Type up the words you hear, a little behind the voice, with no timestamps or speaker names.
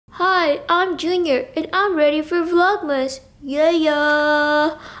Hi, I'm Junior and I'm ready for Vlogmas.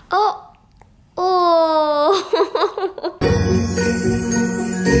 Yeah. Oh.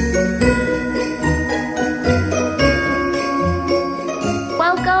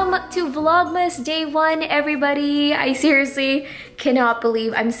 Welcome to Vlogmas Day 1, everybody. I seriously cannot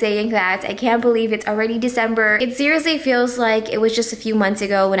believe I'm saying that. I can't believe it's already December. It seriously feels like it was just a few months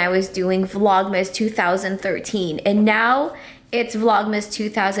ago when I was doing Vlogmas 2013, and now it's Vlogmas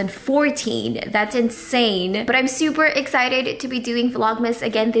 2014. That's insane. But I'm super excited to be doing Vlogmas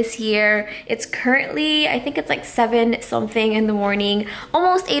again this year. It's currently, I think it's like 7 something in the morning,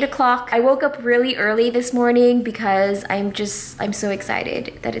 almost 8 o'clock. I woke up really early this morning because I'm so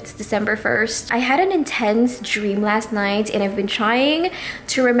excited that it's December 1st. I had an intense dream last night and I've been trying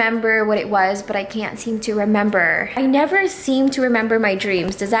to remember what it was, but I can't seem to remember. I never seem to remember my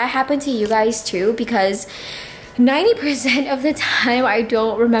dreams. Does that happen to you guys too? Because 90% of the time, I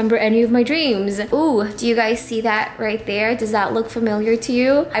don't remember any of my dreams. Ooh, do you guys see that right there? Does that look familiar to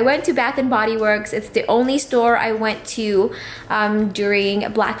you? I went to Bath & Body Works. It's the only store I went to during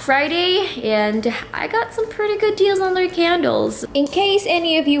Black Friday, and I got some pretty good deals on their candles. In case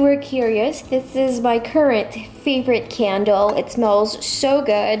any of you were curious, this is my current favorite candle. It smells so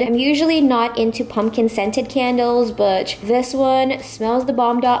good. I'm usually not into pumpkin scented candles, but this one smells the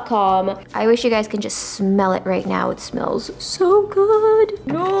bomb.com. I wish you guys can just smell it right now. It smells so good.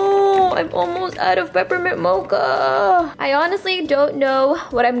 No, I'm almost out of peppermint mocha. I honestly don't know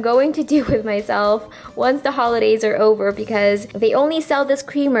what I'm going to do with myself once the holidays are over, because they only sell this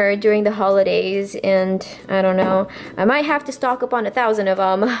creamer during the holidays, and I don't know. I might have to stock up on 1,000 of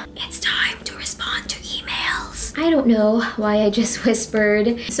them. It's time to respond to emails. I don't know why I just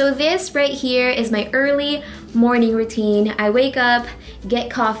whispered. So this right here is my early morning routine. I wake up,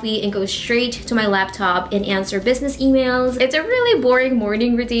 get coffee, and go straight to my laptop and answer business emails. It's a really boring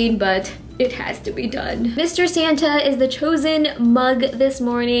morning routine, but it has to be done. Mr. Santa is the chosen mug this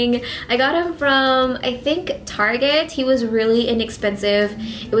morning. I got him from, I think, Target. He was really inexpensive.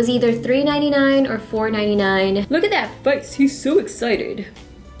 It was either $3.99 or $4.99. Look at that face, he's so excited.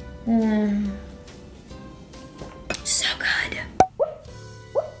 So good.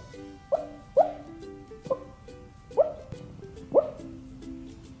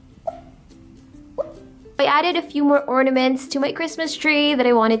 I added a few more ornaments to my Christmas tree that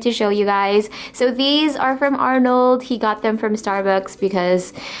I wanted to show you guys. So these are from Arnold. He got them from Starbucks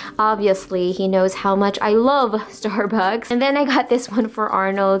because obviously he knows how much I love Starbucks. And then I got this one for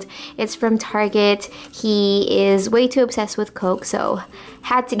Arnold. It's from Target. He is way too obsessed with Coke, so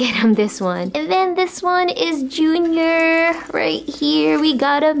had to get him this one. And then this one is Junior right here. We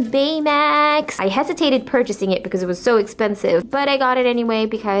got a Baymax. I hesitated purchasing it because it was so expensive, but I got it anyway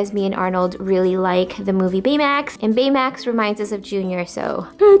because me and Arnold really like the movie Baymax, and Baymax reminds us of Junior, so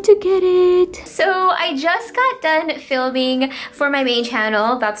had to get it. So I just got done filming for my main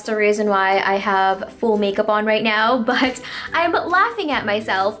channel. That's the reason why I have full makeup on right now, but I'm laughing at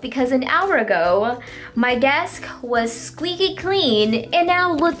myself because an hour ago my desk was squeaky clean, and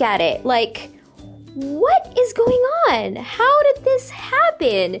now look at it. Like, what is going on? How did this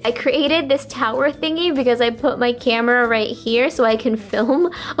happen? I created this tower thingy because I put my camera right here so I can film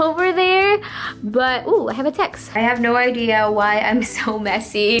over there. But, ooh, I have a text. I have no idea why I'm so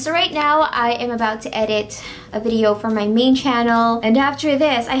messy. So right now I am about to edit a video for my main channel. And after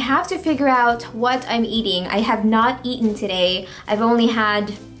this, I have to figure out what I'm eating. I have not eaten today. I've only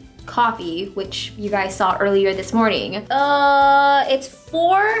had coffee, which you guys saw earlier this morning. It's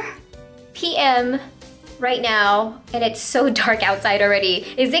 4 p.m. right now, and it's so dark outside already.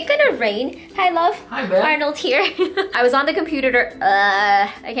 Is it gonna rain? Hi, love. Hi, babe. Arnold here. I was on the computer,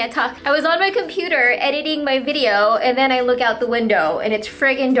 I can't talk. I was on my computer editing my video, and then I look out the window, and it's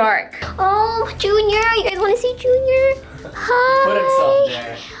friggin' dark. Oh, Junior, you guys wanna see Junior? Hi. Put himself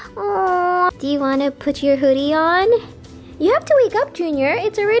there. Aww. Do you wanna put your hoodie on? You have to wake up, Junior.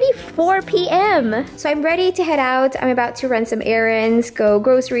 It's already 4 p.m. So I'm ready to head out. I'm about to run some errands, go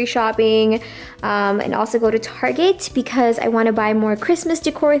grocery shopping, and also go to Target because I want to buy more Christmas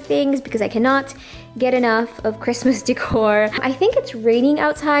decor things because I cannot get enough of Christmas decor. I think it's raining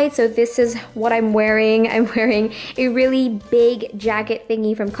outside, so this is what I'm wearing. I'm wearing a really big jacket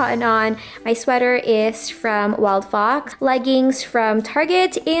thingy from Cotton On. My sweater is from Wild Fox, leggings from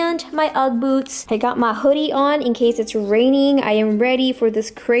Target, and my Ugg boots. I got my hoodie on in case it's raining. I am ready for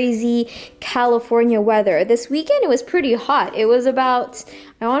this crazy California weather. This weekend it was pretty hot. It was about,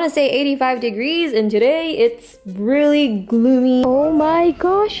 I want to say 85 degrees, and today it's really gloomy. Oh my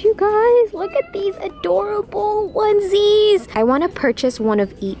gosh, you guys, look at these adorable onesies. I want to purchase one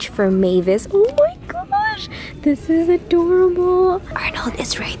of each for Mavis. Oh my god. gosh, this is adorable. Arnold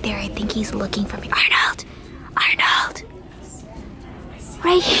is right there. I think he's looking for me. Arnold! Arnold!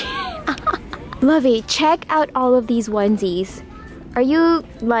 Right here. Lovey, check out all of these onesies. Are you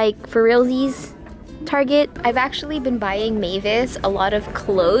like for realsies? Target. I've actually been buying Mavis a lot of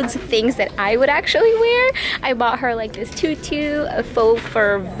clothes, things that I would actually wear. I bought her like this tutu, a faux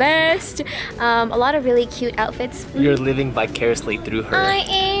fur vest, a lot of really cute outfits. You're living vicariously through her. I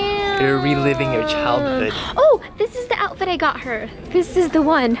am. You're reliving your childhood. Oh, this is the outfit I got her. This is the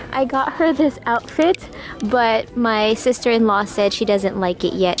one. I got her this outfit, but my sister-in-law said she doesn't like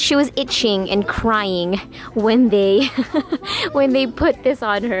it yet. She was itching and crying when they when they put this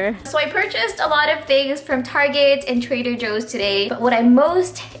on her. So I purchased a lot of things from Target and Trader Joe's today, but what I'm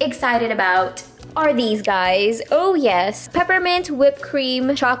most excited about are these guys. Oh yes, peppermint whipped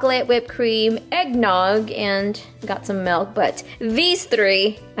cream, chocolate whipped cream, eggnog, and got some milk, but these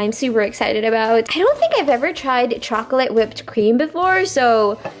three I'm super excited about. I don't think I've ever tried chocolate whipped cream before,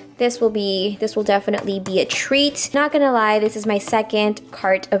 so this will definitely be a treat. Not gonna lie, this is my second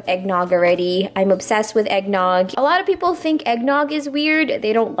cart of eggnog already. I'm obsessed with eggnog. A lot of people think eggnog is weird.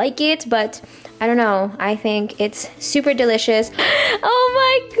 They don't like it, but I don't know. I think it's super delicious. Oh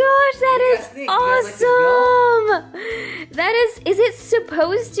my gosh, that is awesome! That is it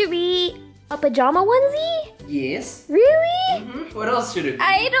supposed to be a pajama onesie? Yes. Really? What else should it be?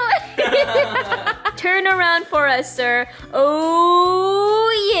 I don't. Turn around for us, sir.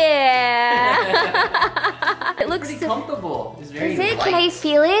 Oh yeah. It looks pretty comfortable. It's very Is it? light. Can I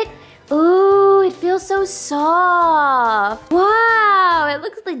feel it? Ooh, it feels so soft. Wow, it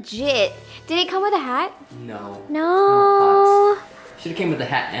looks legit. Did it come with a hat? No. No. Should have came with a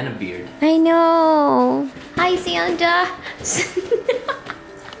hat and a beard. I know. Hi, Santa.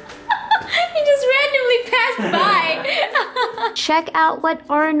 He just randomly passed by. Check out what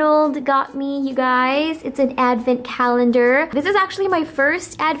Arnold got me, you guys. It's an advent calendar. This is actually my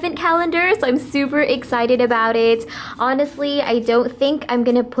first advent calendar, so I'm super excited about it. Honestly, I don't think I'm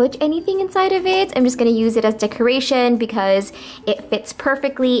gonna put anything inside of it. I'm just gonna use it as decoration because it fits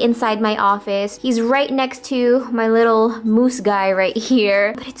perfectly inside my office. He's right next to my little moose guy right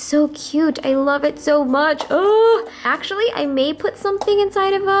here. But it's so cute. I love it so much. Oh, actually, I may put something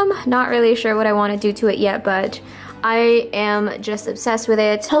inside of him. Not really sure what I want to do to it yet, but I am just obsessed with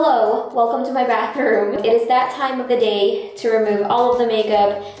it. Hello, welcome to my bathroom. It is that time of the day to remove all of the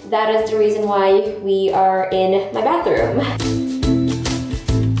makeup. That is the reason why we are in my bathroom.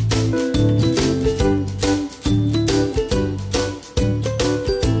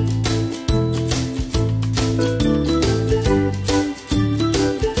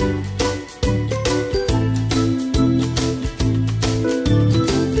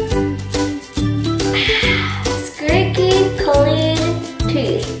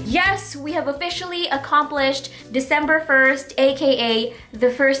 Officially accomplished December 1st, aka the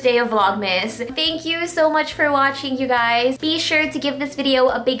first day of Vlogmas. Thank you so much for watching, you guys. Be sure to give this video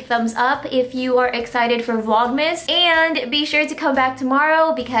a big thumbs up if you are excited for Vlogmas, and be sure to come back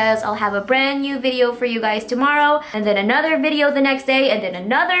tomorrow because I'll have a brand new video for you guys tomorrow, and then another video the next day, and then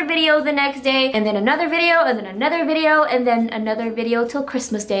another video the next day, and then another video, and then another video, and then another video till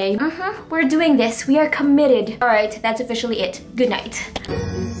Christmas Day. We're doing this. We are committed. All right, that's officially it. Good night.